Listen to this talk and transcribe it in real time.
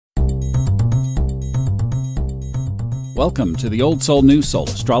Welcome to the Old Soul, New Soul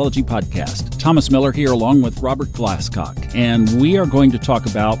Astrology Podcast. Thomas Miller here along with Robert Glasscock, and we are going to talk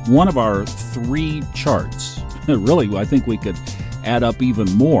about one of our three charts. Really, I think we could add up even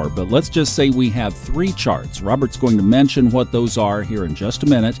more, but let's just say we have three charts. Robert's going to mention what those are here in just a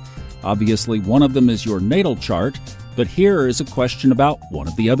minute. Obviously, one of them is your natal chart, but here is a question about one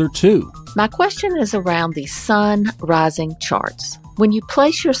of the other two. My question is around the sun rising charts. When you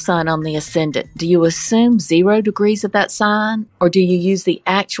place your sun on the ascendant, do you assume 0 degrees of that sign, or do you use the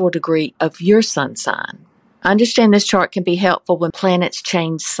actual degree of your sun sign? I understand this chart can be helpful when planets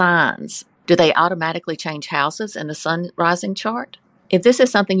change signs. Do they automatically change houses in the sun rising chart? If this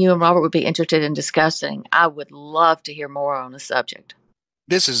is something you and Robert would be interested in discussing, I would love to hear more on the subject.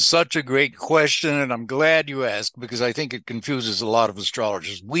 This is such a great question, and I'm glad you asked because I think it confuses a lot of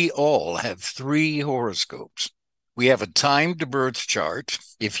astrologers. We all have three horoscopes. We have a timed birth chart,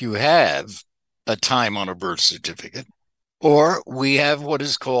 if you have a time on a birth certificate, or we have what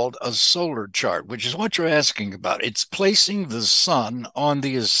is called a solar chart, which is what you're asking about. It's placing the sun on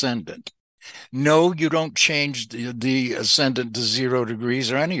the ascendant. No, you don't change the ascendant to 0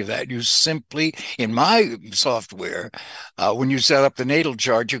 degrees or any of that. You simply, in my software, when you set up the natal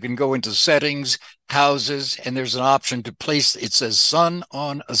chart, you can go into settings, houses, and there's an option to place, it says sun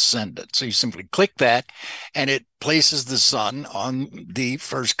on ascendant. So you simply click that, and it places the sun on the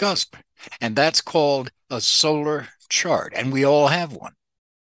first cusp. And that's called a solar chart, and we all have one.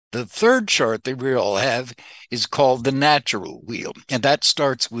 The third chart that we all have is called the natural wheel, and that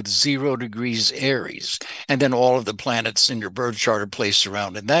starts with 0 degrees Aries, and then all of the planets in your birth chart are placed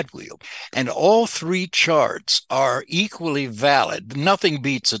around in that wheel. And all three charts are equally valid. Nothing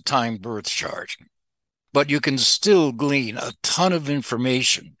beats a timed birth chart, but you can still glean a ton of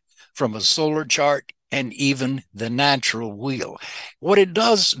information from a solar chart and even the natural wheel. What it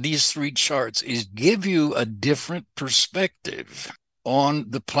does, these three charts, is give you a different perspective on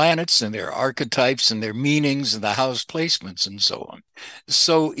the planets and their archetypes and their meanings and the house placements and so on.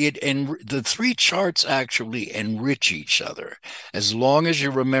 So the three charts actually enrich each other, as long as you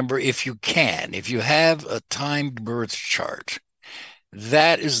remember, if you have a timed birth chart,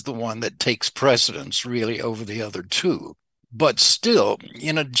 that is the one that takes precedence really over the other two. But still,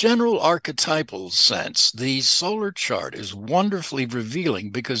 in a general archetypal sense, the solar chart is wonderfully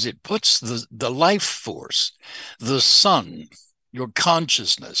revealing because it puts the life force, the sun, your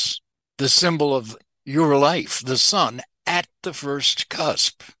consciousness, the symbol of your life, the sun, at the first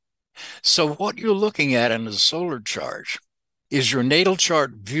cusp. So what you're looking at in the solar chart is your natal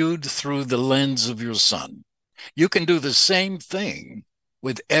chart viewed through the lens of your sun. You can do the same thing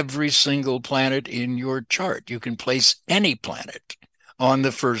with every single planet in your chart. You can place any planet on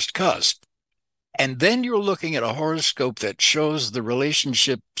the first cusp. And then you're looking at a horoscope that shows the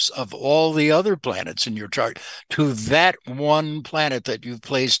relationships of all the other planets in your chart to that one planet that you've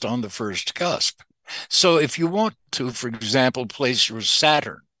placed on the first cusp. So if you want to, for example, place your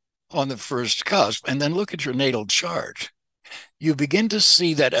Saturn on the first cusp and then look at your natal chart, you begin to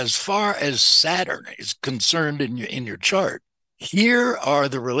see that as far as Saturn is concerned in your chart, here are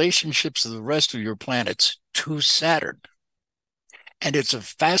the relationships of the rest of your planets to Saturn. And it's a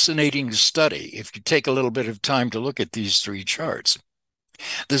fascinating study if you take a little bit of time to look at these three charts.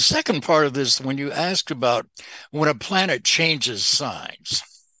 The second part of this, when you asked about when a planet changes signs,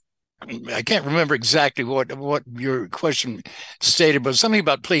 I can't remember exactly what your question stated, but something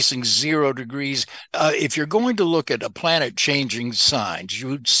about placing 0 degrees. If you're going to look at a planet changing signs, you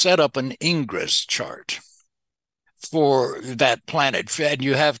would set up an ingress chart for that planet, and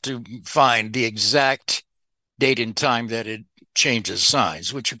you have to find the exact date and time that it changes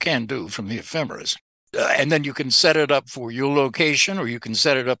signs, which you can do from the ephemeris. And then you can set it up for your location, or you can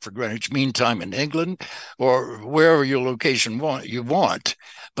set it up for Greenwich Mean Time in England, or wherever your location you want.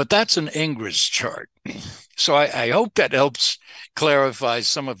 But that's an ingress chart. So I hope that helps clarify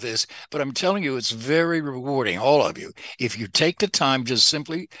some of this. But I'm telling you, it's very rewarding, all of you. If you take the time, just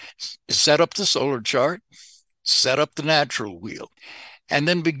simply set up the solar chart, set up the natural wheel, and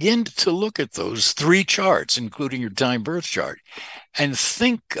then begin to look at those three charts, including your time birth chart, and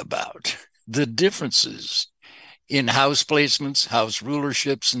think about the differences in house placements, house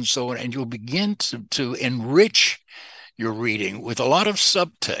rulerships, and so on. And you'll begin to enrich your reading with a lot of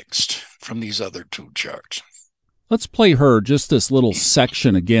subtext from these other two charts. Let's play her just this little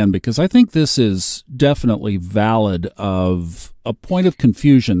section again, because I think this is definitely valid of a point of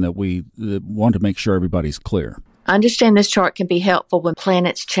confusion that we want to make sure everybody's clear. I understand this chart can be helpful when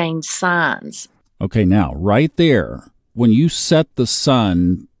planets change signs. Okay, now, right there, when you set the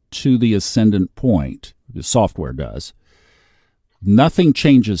sun to the ascendant point, the software does, nothing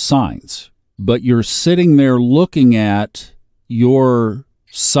changes signs. but you're sitting there looking at your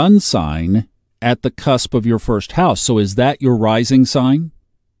sun sign at the cusp of your first house. So is that your rising sign?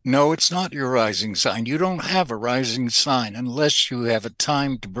 No, it's not your rising sign. You don't have a rising sign unless you have a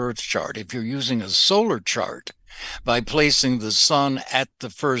timed birth chart. If you're using a solar chart by placing the sun at the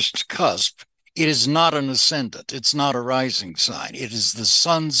first cusp, it is not an ascendant. It's not a rising sign. It is the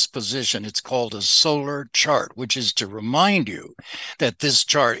sun's position. It's called a solar chart, which is to remind you that this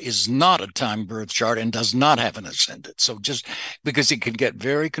chart is not a timed birth chart and does not have an ascendant. So just because it can get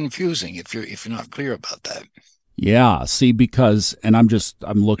very confusing if you're not clear about that. Yeah, see, because, and I'm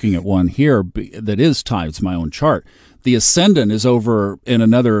looking at one here that is tied to my own chart. The ascendant is over in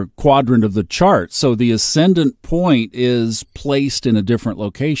another quadrant of the chart, so the ascendant point is placed in a different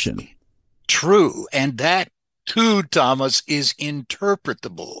location. True, and that too, Thomas, is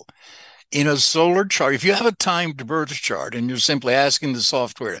interpretable. In a solar chart, if you have a timed birth chart and you're simply asking the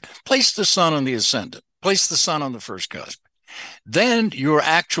software to place the sun on the ascendant, place the sun on the first cusp, then your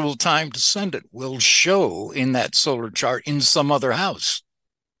actual timed ascendant will show in that solar chart in some other house.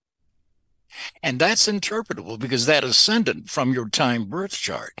 And that's interpretable because that ascendant from your timed birth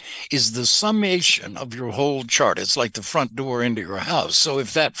chart is the summation of your whole chart. It's like the front door into your house. So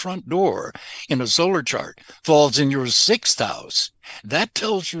if that front door in a solar chart falls in your sixth house, that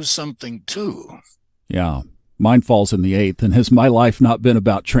tells you something too. Yeah. Mine falls in the eighth, and has my life not been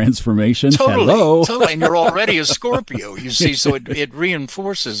about transformation? Totally, Hello. totally. And you're already a Scorpio, you see, so it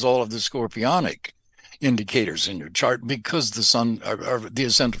reinforces all of the scorpionic indicators in your chart because the sun or the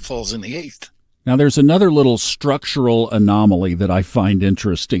ascendant falls in the eighth. Now, there's another little structural anomaly that I find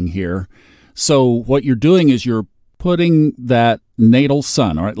interesting here. So what you're doing is you're putting that natal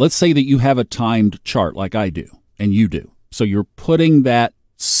sun, all right, let's say that you have a timed chart like I do, and you do. So you're putting that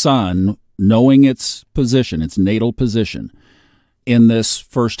sun, knowing its position, its natal position, in this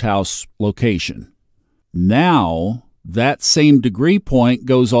first house location. Now, that same degree point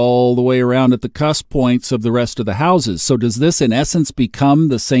goes all the way around at the cusp points of the rest of the houses. So does this, in essence, become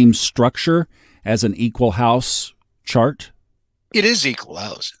the same structure as an equal house chart? It is equal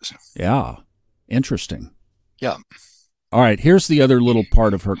houses. Yeah. Interesting. Yeah. All right, here's the other little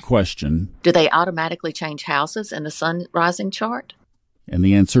part of her question. Do they automatically change houses in the sun rising chart? And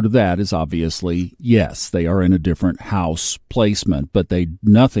the answer to that is obviously yes. They are in a different house placement, but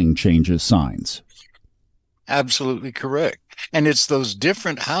nothing changes signs. Absolutely correct. And it's those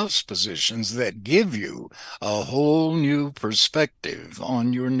different house positions that give you a whole new perspective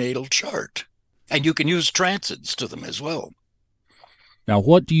on your natal chart. And you can use transits to them as well. Now,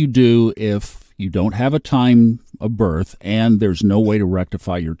 what do you do if you don't have a time of birth and there's no way to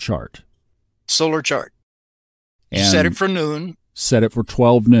rectify your chart? Solar chart. And set it for noon. Set it for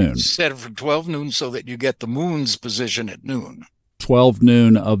 12 noon. Set it for 12 noon so that you get the moon's position at noon. 12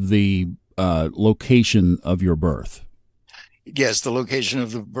 noon of the location of your birth. Yes, the location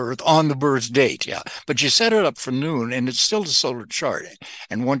of the birth on the birth date, yeah. But you set it up for noon, and it's still the solar chart.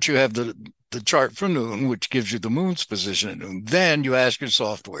 And once you have the chart for noon, which gives you the moon's position at noon, then you ask your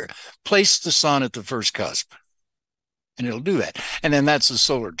software, place the sun at the first cusp. And it'll do that. And then that's the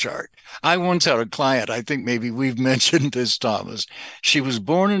solar chart. I once had a client, I think maybe we've mentioned this, Thomas. She was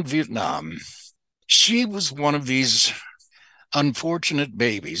born in Vietnam. She was one of these unfortunate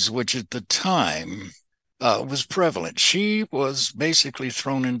babies, which at the time was prevalent. She was basically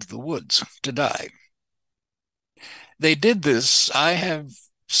thrown into the woods to die. They did this. I have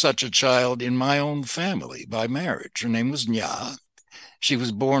such a child in my own family by marriage. Her name was Nya. She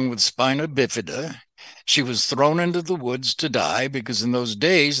was born with spina bifida. She was thrown into the woods to die because in those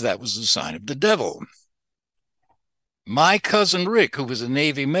days that was the sign of the devil. My cousin Rick, who was a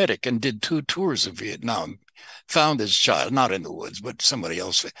Navy medic and did 2 tours of Vietnam, found this child, not in the woods, but somebody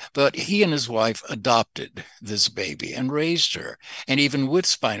else. But he and his wife adopted this baby and raised her. And even with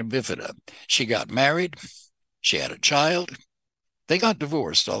spina bifida, she got married. She had a child. They got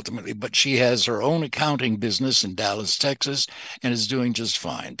divorced ultimately, but she has her own accounting business in Dallas, Texas, and is doing just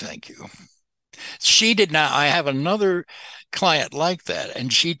fine. Thank you. She did not. I have another client like that,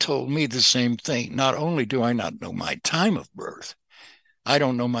 and she told me the same thing. Not only do I not know my time of birth, I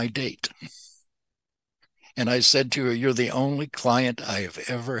don't know my date. And I said to her, you're the only client I have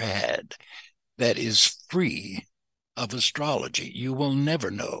ever had that is free of astrology. You will never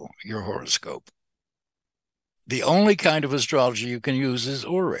know your horoscope. The only kind of astrology you can use is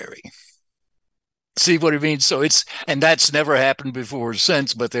horary. See what I mean? So and that's never happened before or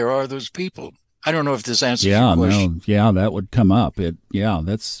since, but there are those people. I don't know if this answers your question. Yeah, that would come up.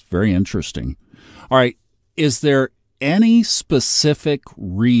 That's very interesting. All right. Is there any specific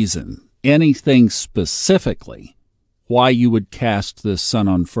reason, anything specifically, why you would cast the sun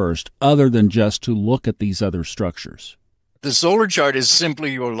on first, other than just to look at these other structures? The solar chart is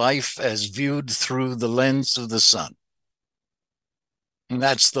simply your life as viewed through the lens of the sun. And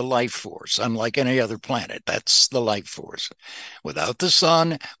that's the life force. Unlike any other planet, that's the life force. Without the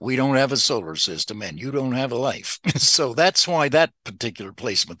sun, we don't have a solar system, and you don't have a life. So that's why that particular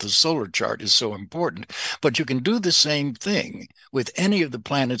placement, the solar chart, is so important. But you can do the same thing with any of the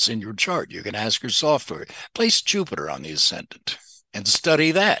planets in your chart. You can ask your software, place Jupiter on the ascendant and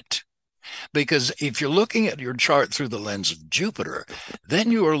study that. Because if you're looking at your chart through the lens of Jupiter,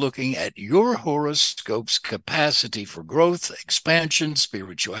 then you are looking at your horoscope's capacity for growth, expansion,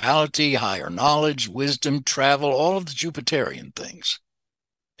 spirituality, higher knowledge, wisdom, travel, all of the Jupiterian things.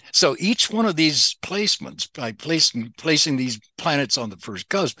 So each one of these placements, by placing these planets on the first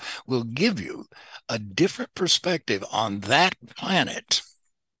cusp, will give you a different perspective on that planet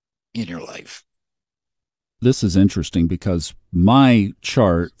in your life. This is interesting because my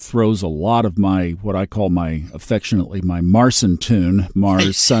chart throws a lot of my, what I call affectionately, my Marson tune,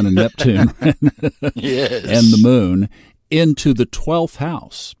 Mars, Sun, and Neptune, yes, and the moon, into the 12th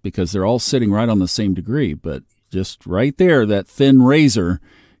house, because they're all sitting right on the same degree. But just right there, that thin razor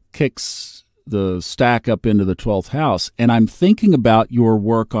kicks the stack up into the 12th house. And I'm thinking about your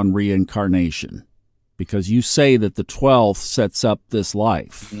work on reincarnation, because you say that the 12th sets up this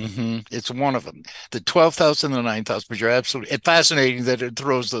life. Mm-hmm. It's one of them. The 12th house and the 9th house, but you're absolutely, it's fascinating that it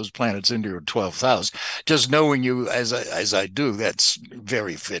throws those planets into your 12th house. Just knowing you as I do, that's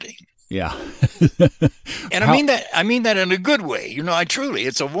very fitting. Yeah. And I mean that in a good way. You know,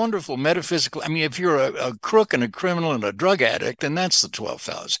 it's a wonderful metaphysical. I mean, if you're a crook and a criminal and a drug addict, then that's the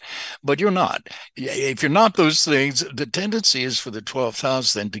 12th house. But you're not. If you're not those things, the tendency is for the 12th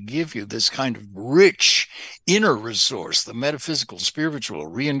house then to give you this kind of rich inner resource, the metaphysical,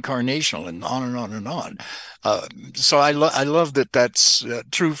 spiritual, reincarnational, and on and on and on. So I love that that's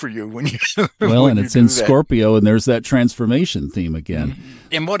true for you when you well, when and you it's in that. Scorpio, and there's that transformation theme again.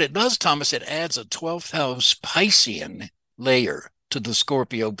 And what it does, Thomas, it adds a 12th house Piscean layer to the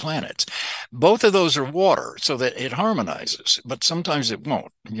Scorpio planets. Both of those are water, so that it harmonizes, but sometimes it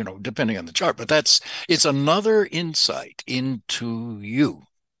won't, depending on the chart. But it's another insight into you.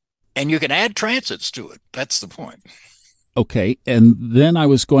 And you can add transits to it. That's the point. Okay, and then I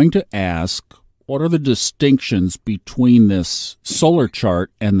was going to ask, what are the distinctions between this solar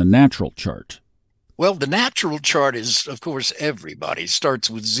chart and the natural chart? Well, the natural chart is, of course, everybody. It starts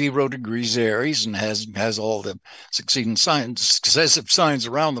with 0 degrees Aries and has all the successive signs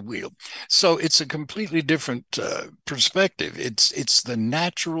around the wheel. So it's a completely different perspective. It's the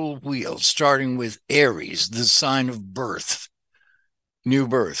natural wheel, starting with Aries, the sign of birth, new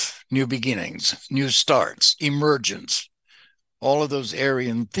beginnings, new starts, emergence, all of those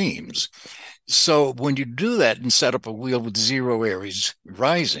Aryan themes. So when you do that and set up a wheel with 0 Aries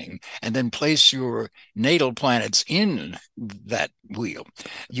rising, and then place your natal planets in that wheel,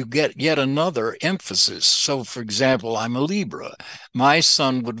 you get yet another emphasis. So, for example, I'm a Libra. My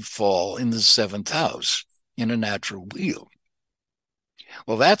sun would fall in the 7th house in a natural wheel.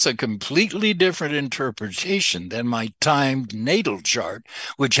 Well, that's a completely different interpretation than my timed natal chart,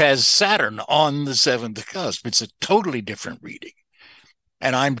 which has Saturn on the 7th cusp. It's a totally different reading.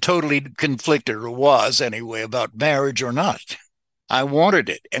 And I'm totally conflicted, or was anyway, about marriage or not. I wanted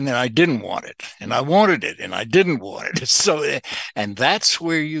it, and then I didn't want it. And I wanted it, and I didn't want it. So, and that's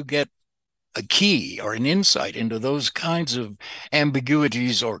where you get a key or an insight into those kinds of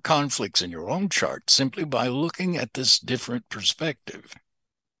ambiguities or conflicts in your own chart, simply by looking at this different perspective.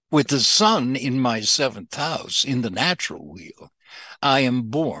 With the sun in my 7th house, in the natural wheel, I am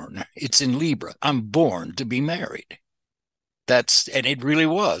born. It's in Libra. I'm born to be married. And it really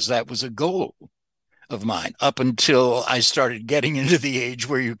was. That was a goal of mine up until I started getting into the age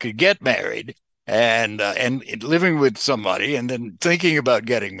where you could get married and living with somebody, and then thinking about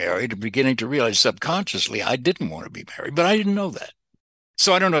getting married and beginning to realize subconsciously I didn't want to be married, but I didn't know that.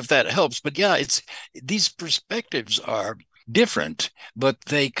 So I don't know if that helps, but yeah, these perspectives are different, but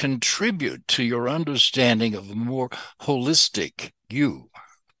they contribute to your understanding of a more holistic you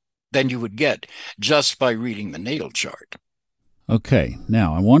than you would get just by reading the natal chart. Okay,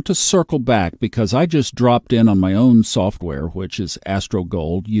 now I want to circle back because I just dropped in on my own software, which is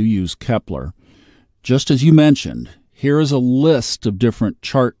AstroGold. You use Kepler. Just as you mentioned, here is a list of different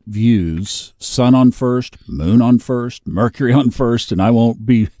chart views: Sun on first, Moon on first, Mercury on first, and I won't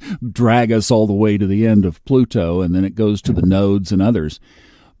drag us all the way to the end of Pluto, and then it goes to the nodes and others.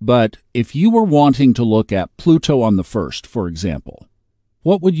 But if you were wanting to look at Pluto on the first, for example,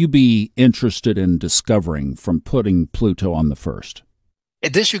 what would you be interested in discovering from putting Pluto on the first?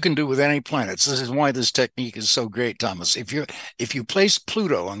 This you can do with any planets. This is why this technique is so great, Thomas. If you place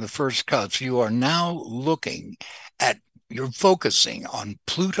Pluto on the first cusp, you are now you're focusing on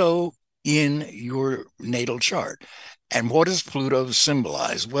Pluto in your natal chart. And what does Pluto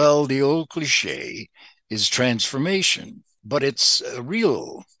symbolize? Well, the old cliche is transformation, but it's a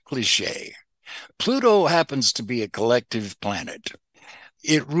real cliche. Pluto happens to be a collective planet.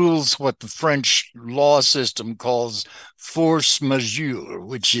 It rules what the French law system calls force majeure,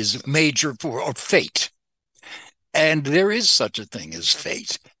 which is major for or fate. And there is such a thing as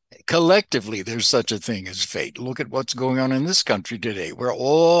fate. Collectively, there's such a thing as fate. Look at what's going on in this country today. We're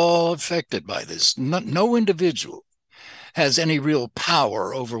all affected by this. No individual has any real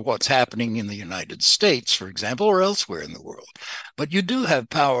power over what's happening in the United States, for example, or elsewhere in the world. But you do have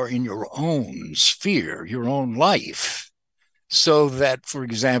power in your own sphere, your own life. So that, for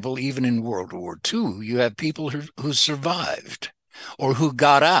example, even in World War II, you have people who survived or who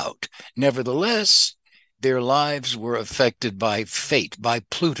got out. Nevertheless, their lives were affected by fate, by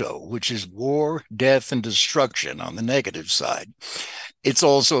Pluto, which is war, death, and destruction on the negative side. It's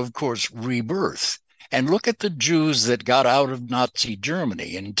also, of course, rebirth. And look at the Jews that got out of Nazi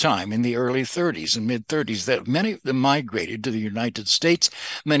Germany in time in the early 30s and mid 30s. That many of them migrated to the United States.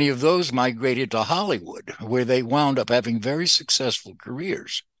 Many of those migrated to Hollywood, where they wound up having very successful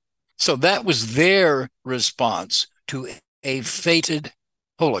careers. So that was their response to a fated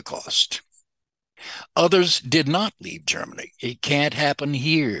Holocaust. Others did not leave Germany. It can't happen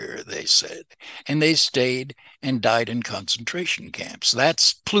here, they said. And they stayed and died in concentration camps.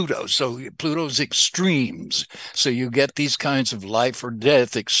 That's Pluto. So Pluto's extremes. So you get these kinds of life or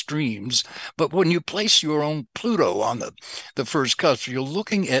death extremes. But when you place your own Pluto on the first cusp, you're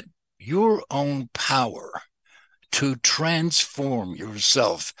looking at your own power to transform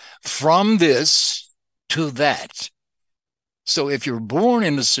yourself from this to that. So if you're born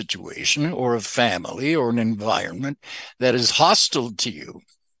in a situation or a family or an environment that is hostile to you,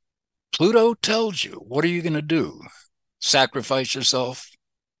 Pluto tells you, what are you going to do? Sacrifice yourself,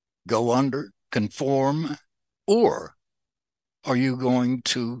 go under, conform, or are you going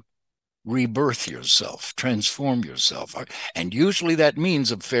to rebirth yourself, transform yourself? And usually that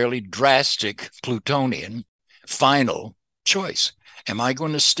means a fairly drastic Plutonian final choice. Am I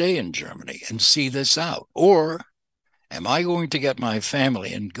going to stay in Germany and see this out? Or am I going to get my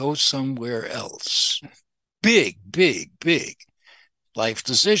family and go somewhere else? Big, big, big life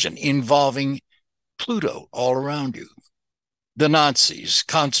decision involving Pluto all around you. The Nazis,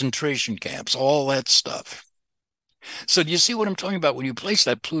 concentration camps, all that stuff. So do you see what I'm talking about? When you place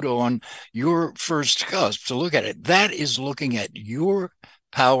that Pluto on your first cusp to look at it, that is looking at your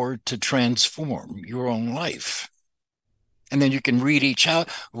power to transform your own life. And then you can read each out.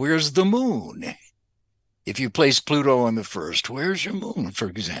 Where's the moon? If you place Pluto on the first, where's your moon, for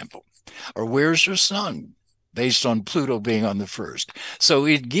example? Or where's your sun, based on Pluto being on the first? So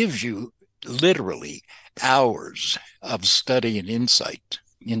it gives you literally hours of study and insight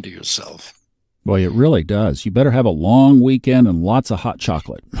into yourself. Boy, it really does. You better have a long weekend and lots of hot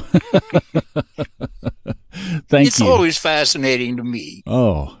chocolate. Thank It's you. always fascinating to me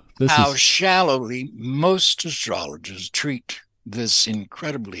how is shallowly most astrologers treat this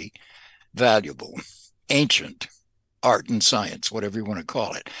incredibly valuable ancient art and science, whatever you want to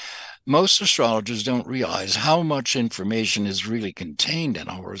call it. Most astrologers don't realize how much information is really contained in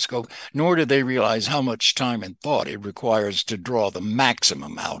a horoscope, nor do they realize how much time and thought it requires to draw the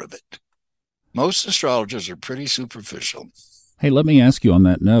maximum out of it. Most astrologers are pretty superficial. Hey, let me ask you on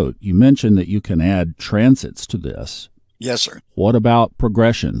that note. You mentioned that you can add transits to this. Yes, sir. What about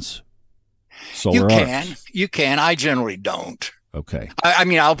progressions? Solar arcs? You can. I generally don't. Okay. I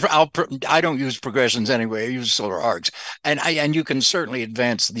mean, I don't use progressions anyway. I use solar arcs, and you can certainly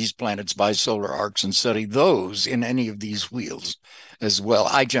advance these planets by solar arcs and study those in any of these wheels as well.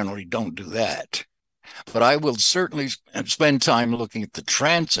 I generally don't do that, but I will certainly spend time looking at the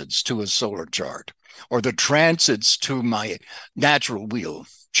transits to a solar chart or the transits to my natural wheel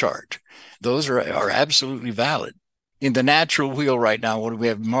chart. Those are absolutely valid. In the natural wheel right now, what do we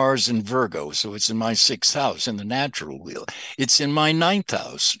have? Mars in Virgo. So it's in my 6th house in the natural wheel. It's in my 9th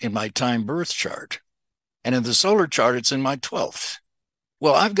house in my time birth chart. And in the solar chart, it's in my 12th.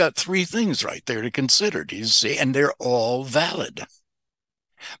 Well, I've got 3 things right there to consider, do you see? And they're all valid.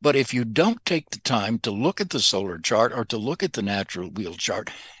 But if you don't take the time to look at the solar chart or to look at the natural wheel chart,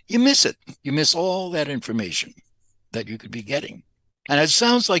 you miss it. You miss all that information that you could be getting. And it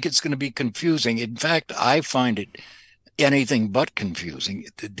sounds like it's going to be confusing. In fact, I find it anything but confusing.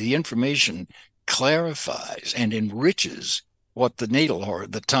 The information clarifies and enriches what the natal or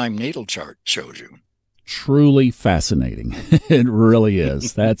the time natal chart shows you. Truly fascinating. It really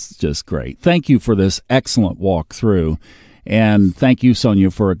is. That's just great. Thank you for this excellent walkthrough. And thank you,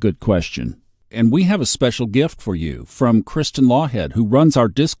 Sonia, for a good question. And we have a special gift for you from Kristen Lawhead, who runs our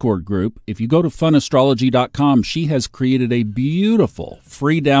Discord group. If you go to funastrology.com, she has created a beautiful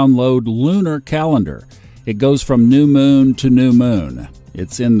free download lunar calendar. It goes from new moon to new moon.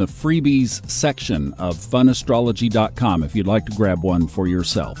 It's in the freebies section of funastrology.com if you'd like to grab one for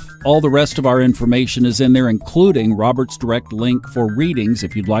yourself. All the rest of our information is in there, including Robert's direct link for readings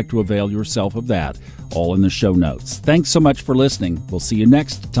if you'd like to avail yourself of that, all in the show notes. Thanks so much for listening. We'll see you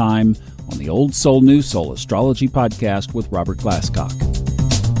next time on the Old Soul, New Soul Astrology Podcast with Robert Glasscock.